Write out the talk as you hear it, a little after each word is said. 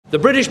The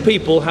British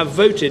people have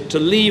voted to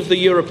leave the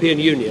European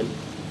Union,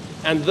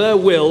 and their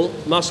will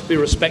must be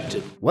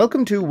respected.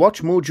 Welcome to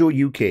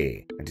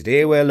WatchMojoUK, and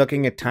today we're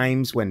looking at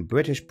times when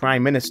British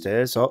Prime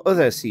Ministers or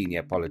other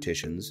senior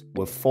politicians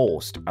were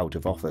forced out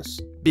of office.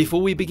 Before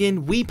we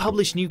begin, we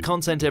publish new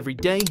content every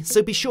day,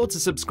 so be sure to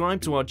subscribe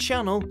to our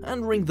channel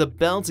and ring the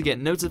bell to get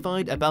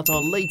notified about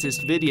our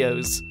latest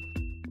videos.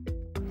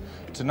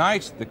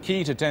 Tonight, the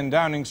key to 10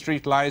 Downing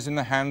Street lies in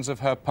the hands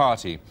of her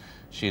party.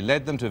 She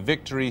led them to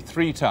victory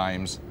 3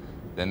 times,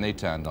 then they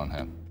turned on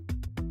her.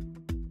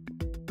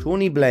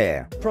 Tony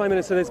Blair. Prime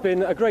Minister, there's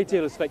been a great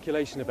deal of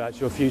speculation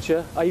about your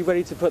future. Are you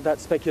ready to put that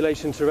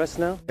speculation to rest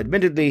now?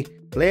 Admittedly,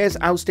 Blair's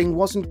ousting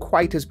wasn't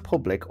quite as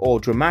public or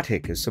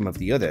dramatic as some of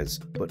the others,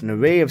 but an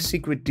array of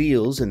secret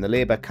deals in the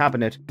Labour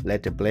cabinet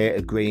led to Blair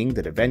agreeing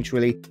that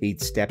eventually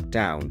he'd step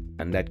down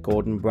and let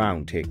Gordon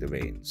Brown take the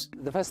reins.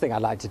 The first thing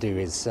I'd like to do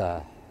is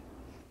to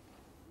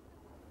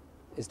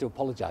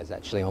apologise,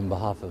 actually, on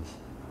behalf of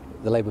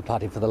the Labour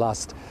Party for the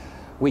last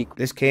week.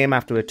 This came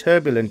after a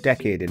turbulent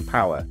decade in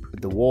power,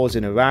 with the wars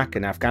in Iraq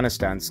and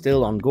Afghanistan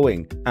still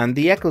ongoing, and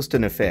the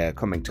Eccleston affair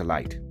coming to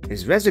light.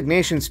 His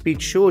resignation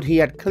speech showed he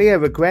had clear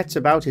regrets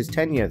about his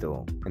tenure,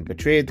 though, and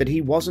betrayed that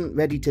he wasn't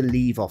ready to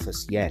leave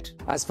office yet.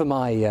 As for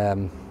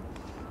my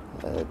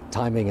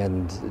timing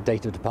and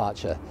date of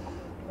departure,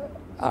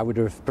 I would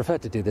have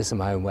preferred to do this in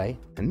my own way.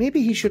 And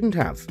maybe he shouldn't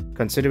have,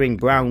 considering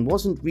Brown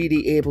wasn't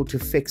really able to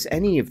fix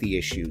any of the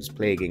issues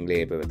plaguing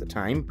Labour at the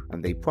time,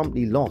 and they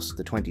promptly lost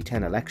the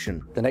 2010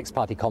 election. The next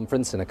party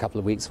conference in a couple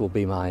of weeks will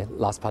be my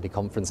last party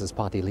conference as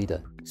party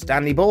leader.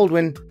 Stanley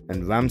Baldwin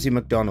and Ramsay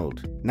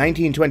MacDonald.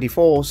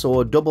 1924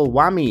 saw a double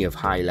whammy of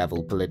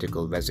high-level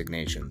political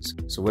resignations,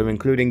 so we're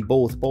including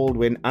both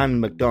Baldwin and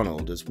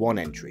MacDonald as one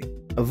entry.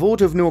 A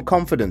vote of no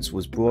confidence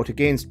was brought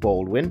against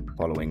Baldwin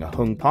following a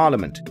hung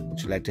parliament,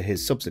 which led to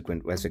his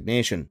subsequent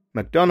resignation.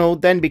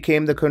 MacDonald then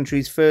became the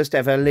country's first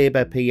ever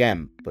Labour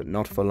PM, but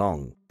not for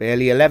long.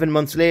 Barely 11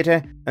 months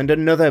later, and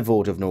another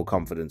vote of no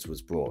confidence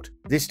was brought,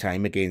 this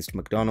time against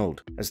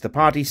MacDonald. As the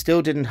party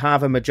still didn't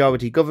have a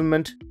majority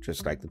government,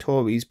 just like the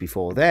Tories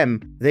before them,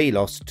 they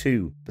lost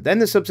too. But then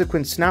the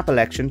subsequent snap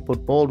election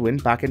put Baldwin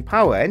back in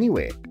power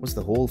anyway. Was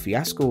the whole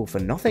fiasco for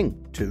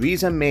nothing?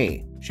 Theresa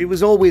May. She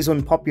was always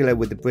unpopular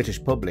with the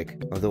British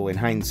public, although in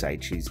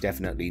hindsight she's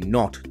definitely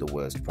not the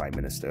worst Prime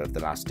Minister of the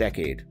last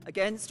decade.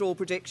 Against all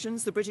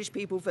predictions, the British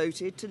people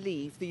voted to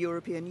leave the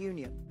European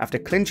Union. After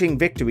clinching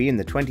victory in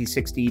the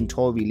 2016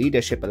 Tory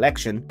leadership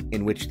election,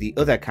 in which the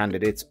other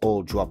candidates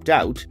all dropped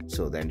out,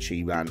 so then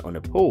she ran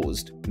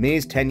unopposed,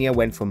 May's tenure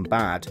went from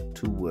bad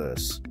to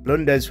worse.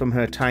 Blunders from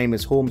her time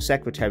as Home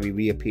Secretary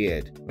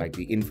reappeared, like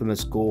the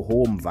infamous Go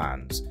Home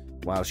vans,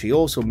 while she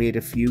also made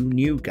a few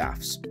new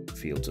gaffes.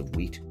 Fields of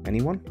wheat.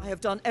 Anyone? I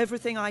have done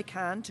everything I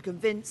can to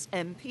convince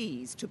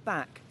MPs to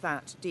back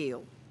that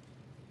deal.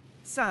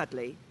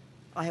 Sadly,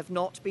 I have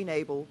not been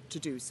able to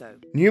do so.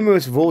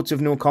 Numerous votes of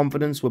no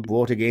confidence were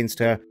brought against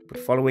her, but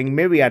following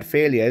myriad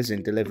failures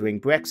in delivering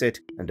Brexit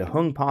and a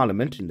hung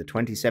parliament in the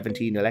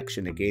 2017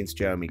 election against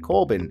Jeremy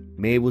Corbyn,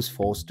 May was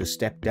forced to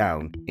step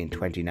down in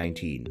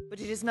 2019.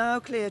 But it is now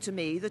clear to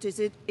me that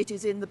it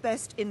is in the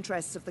best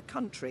interests of the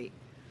country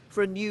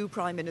for a new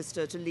Prime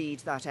Minister to lead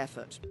that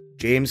effort.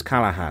 James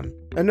Callaghan,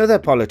 another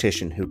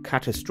politician who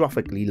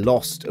catastrophically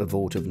lost a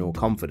vote of no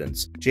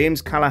confidence.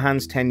 James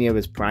Callaghan's tenure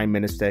as Prime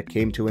Minister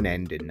came to an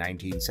end in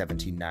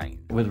 1979.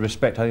 With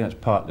respect, I think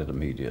that's partly the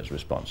media's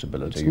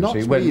responsibility. It's not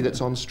me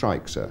that's on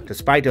strike, sir.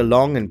 Despite a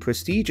long and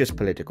prestigious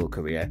political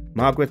career,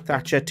 Margaret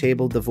Thatcher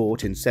tabled the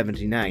vote in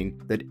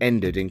 '79 that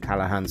ended in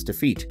Callaghan's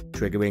defeat,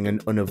 triggering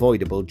an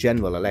unavoidable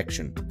general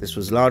election. This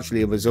was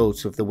largely a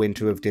result of the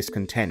winter of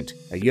discontent,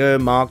 a year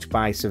marked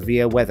by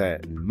severe weather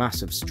and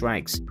massive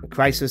strikes, a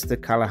crisis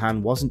that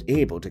Callaghan wasn't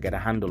able to get a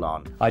handle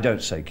on. I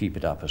don't say keep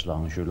it up as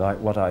long as you like.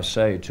 What I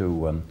say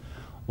to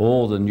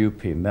all the new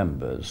PM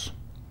members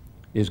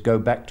is go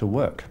back to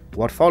work.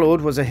 What followed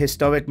was a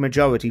historic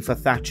majority for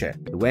Thatcher,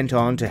 who went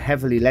on to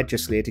heavily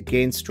legislate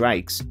against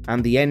strikes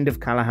and the end of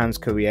Callaghan's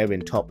career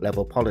in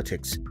top-level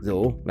politics,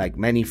 though, like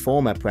many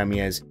former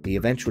premiers, he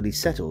eventually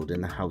settled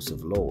in the House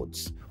of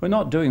Lords. We're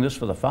not doing this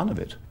for the fun of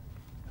it.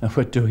 And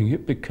we're doing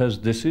it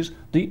because this is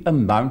the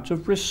amount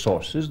of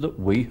resources that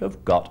we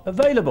have got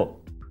available.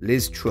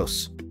 Liz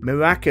Truss.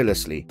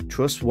 Miraculously,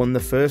 Truss won the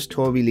first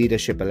Tory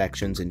leadership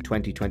elections in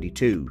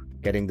 2022,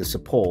 getting the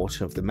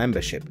support of the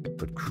membership,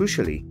 but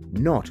crucially,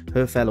 not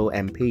her fellow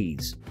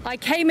MPs. I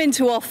came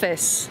into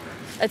office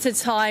at a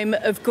time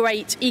of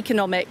great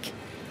economic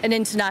and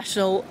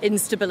international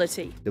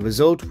instability. The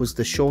result was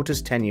the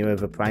shortest tenure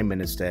of a Prime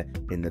Minister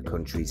in the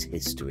country's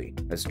history,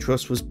 as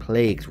Truss was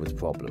plagued with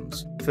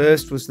problems.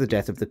 First was the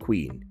death of the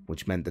Queen,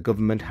 which meant the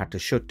government had to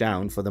shut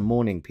down for the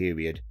mourning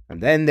period,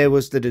 and then there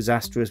was the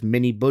disastrous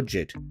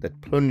mini-budget that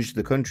plunged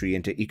the country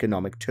into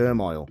economic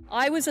turmoil.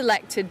 I was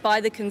elected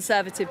by the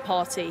Conservative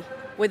Party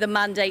with a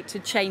mandate to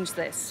change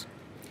this.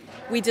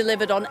 We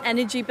delivered on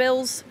energy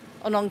bills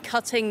and on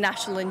cutting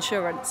national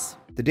insurance.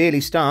 The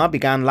Daily Star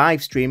began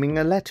live streaming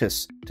a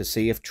lettuce to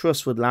see if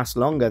Truss would last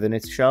longer than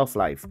its shelf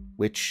life,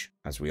 which,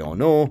 as we all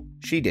know,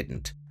 she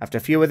didn't. After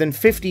fewer than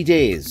 50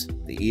 days,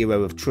 the era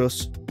of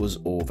Truss was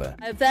over.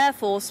 I have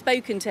therefore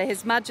spoken to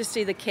His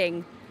Majesty the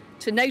King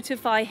to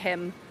notify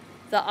him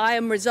that I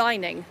am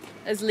resigning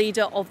as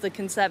leader of the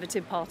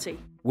Conservative Party.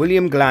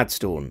 William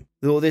Gladstone.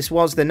 Though this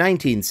was the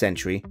 19th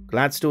century,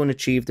 Gladstone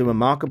achieved the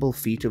remarkable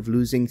feat of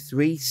losing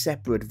 3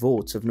 separate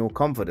votes of no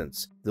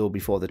confidence, though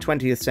before the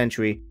 20th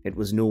century, it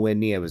was nowhere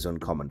near as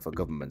uncommon for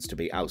governments to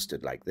be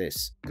ousted like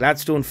this.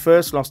 Gladstone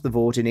first lost the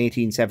vote in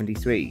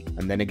 1873,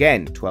 and then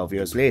again 12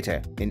 years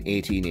later in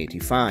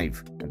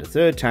 1885, and a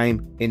third time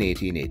in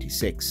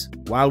 1886.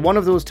 While one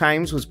of those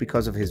times was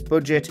because of his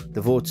budget, the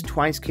votes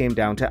twice came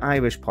down to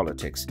Irish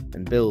politics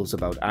and bills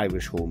about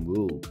Irish Home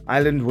Rule.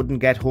 Ireland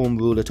wouldn't get Home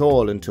Rule at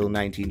all until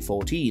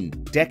 1914,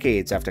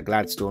 decades after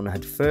Gladstone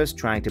had first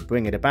tried to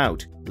bring it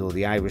about, though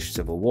the Irish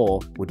Civil War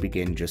would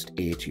begin just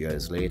 8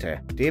 years later.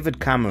 David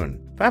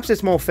Cameron. Perhaps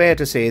it's more fair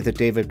to say that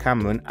David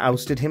Cameron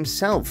ousted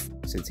himself,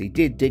 since he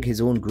did dig his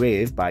own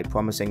grave by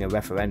promising a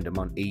referendum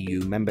on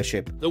EU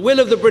membership. The will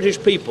of the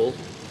British people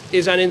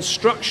is an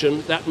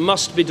instruction that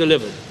must be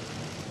delivered.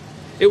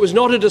 It was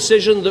not a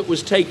decision that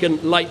was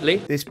taken lightly.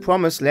 This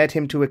promise led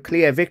him to a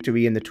clear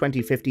victory in the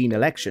 2015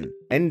 election,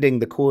 ending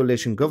the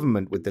coalition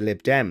government with the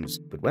Lib Dems.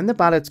 But when the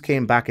ballots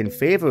came back in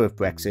favour of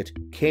Brexit,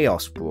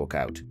 chaos broke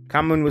out.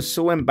 Cameron was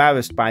so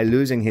embarrassed by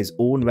losing his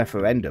own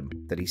referendum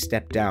that he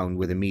stepped down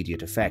with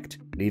immediate effect,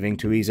 leaving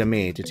Theresa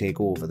May to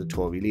take over the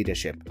Tory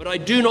leadership. But I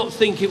do not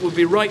think it would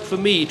be right for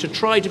me to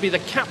try to be the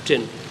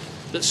captain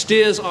that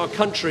steers our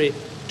country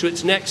to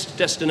its next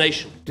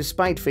destination.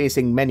 Despite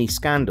facing many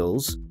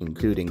scandals,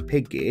 including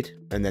Piggate,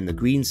 and then the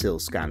Greensill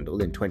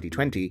scandal in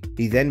 2020,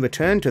 he then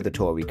returned to the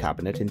Tory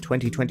cabinet in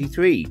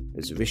 2023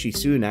 as Rishi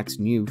Sunak's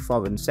new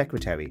foreign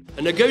secretary.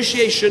 A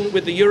negotiation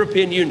with the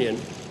European Union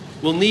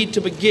will need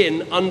to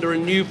begin under a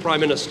new Prime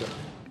Minister.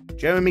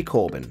 Jeremy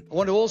Corbyn. I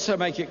want to also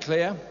make it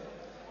clear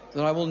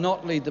that I will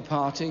not lead the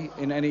party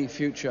in any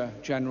future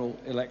general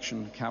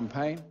election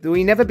campaign. Though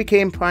he never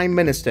became Prime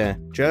Minister,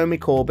 Jeremy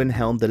Corbyn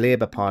helmed the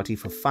Labour Party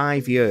for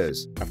 5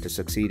 years after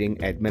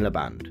succeeding Ed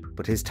Miliband.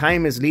 But his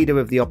time as leader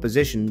of the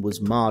opposition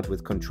was marred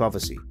with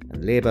controversy,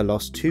 and Labour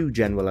lost 2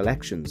 general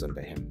elections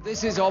under him.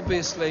 This is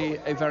obviously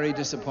a very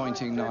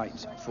disappointing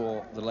night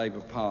for the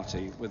Labour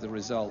Party with the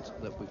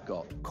result that we've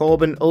got.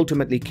 Corbyn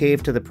ultimately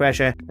caved to the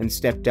pressure and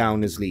stepped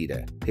down as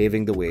leader,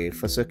 paving the way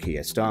for Sir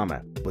Keir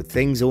Starmer. But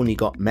things only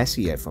got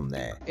messier from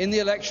there. In the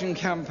election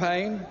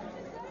campaign,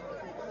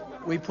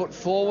 we put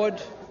forward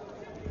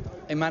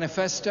a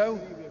manifesto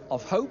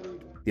of hope.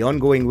 The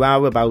ongoing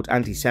row about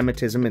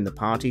anti-Semitism in the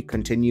party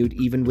continued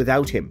even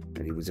without him,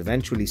 and he was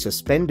eventually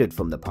suspended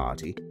from the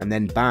party and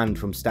then banned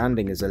from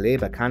standing as a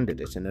Labour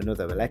candidate in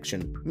another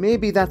election.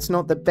 Maybe that's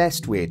not the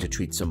best way to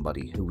treat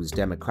somebody who was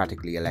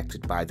democratically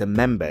elected by the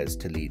members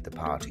to lead the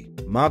party.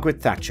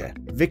 Margaret Thatcher,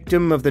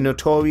 victim of the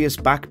notorious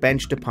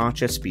backbench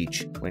departure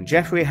speech. When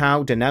Geoffrey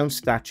Howe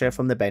denounced Thatcher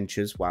from the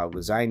benches while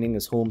resigning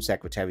as Home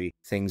Secretary,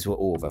 things were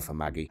over for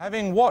Maggie.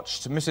 Having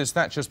watched Mrs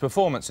Thatcher's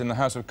performance in the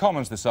House of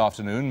Commons this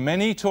afternoon,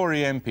 many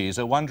Tory MPs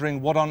are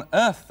wondering what on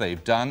earth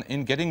they've done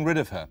in getting rid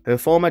of her. Her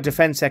former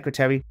Defence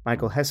Secretary,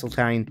 Michael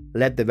Heseltine,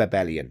 led the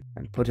rebellion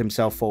and put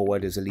himself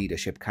forward as a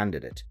leadership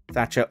candidate.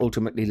 Thatcher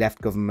ultimately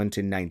left government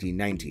in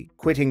 1990,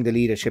 quitting the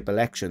leadership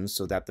elections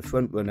so that the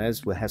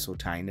frontrunners were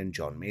Heseltine and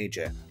John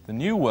Major. The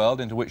new world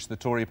into which the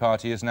Tory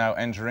party is now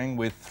entering,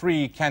 with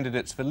 3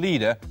 candidates for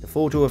leader. The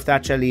photo of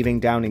Thatcher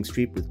leaving Downing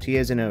Street with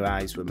tears in her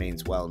eyes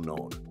remains well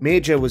known.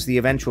 Major was the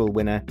eventual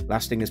winner,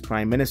 lasting as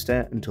Prime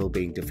Minister until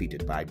being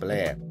defeated by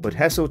Blair. But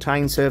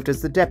Heseltine served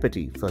as the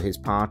deputy for his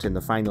part in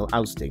the final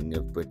ousting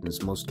of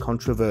Britain's most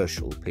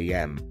controversial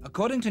PM.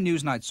 According to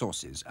Newsnight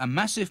sources, a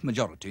massive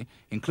majority,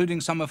 including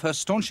some of her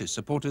staunchest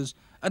supporters,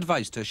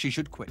 advised her she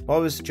should quit.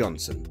 Boris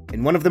Johnson.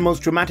 In one of the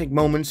most dramatic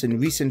moments in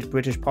recent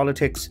British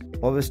politics,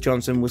 Boris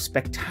Johnson was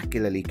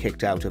spectacularly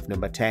kicked out of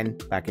number 10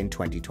 back in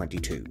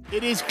 2022.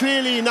 It is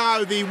clearly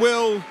now the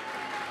will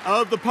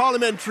of the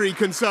Parliamentary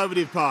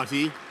Conservative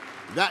Party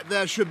that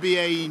there should be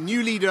a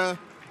new leader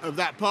of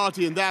that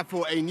party and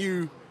therefore a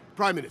new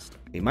Prime Minister.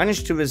 He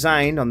managed to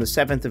resign on the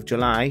 7th of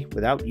July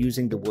without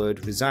using the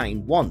word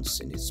resign once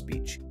in his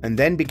speech, and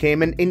then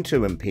became an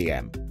interim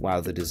PM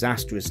while the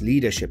disastrous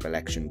leadership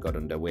election got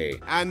underway.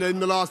 And in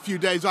the last few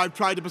days I've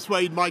tried to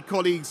persuade my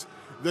colleagues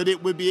that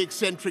it would be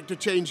eccentric to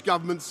change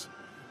governments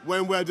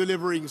when we're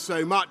delivering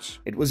so much.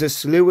 It was a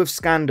slew of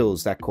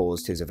scandals that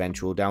caused his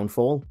eventual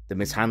downfall: the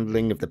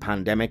mishandling of the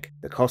pandemic,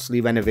 the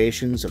costly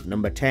renovations of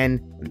number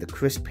 10, and the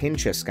Chris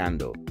Pincher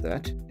scandal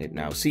that, it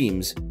now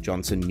seems,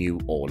 Johnson knew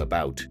all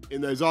about. In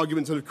those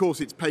arguments, and of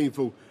course it's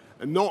painful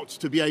not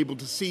to be able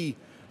to see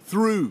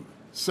through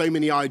so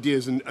many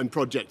ideas and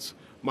projects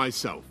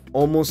myself.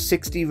 Almost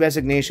 60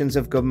 resignations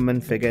of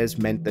government figures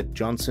meant that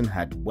Johnson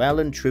had well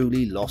and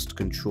truly lost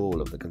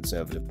control of the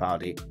Conservative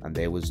Party, and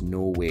there was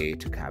no way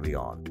to carry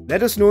on.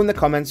 Let us know in the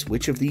comments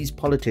which of these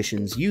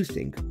politicians you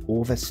think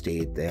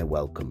overstayed their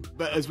welcome.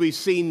 But as we've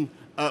seen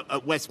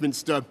at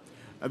Westminster,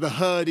 the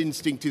herd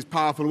instinct is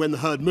powerful. When the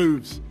herd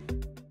moves,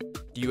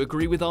 Do you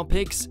agree with our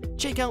picks?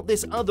 Check out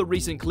this other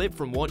recent clip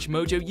from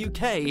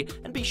WatchMojoUK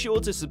and be sure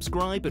to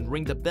subscribe and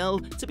ring the bell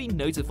to be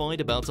notified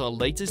about our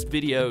latest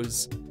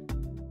videos.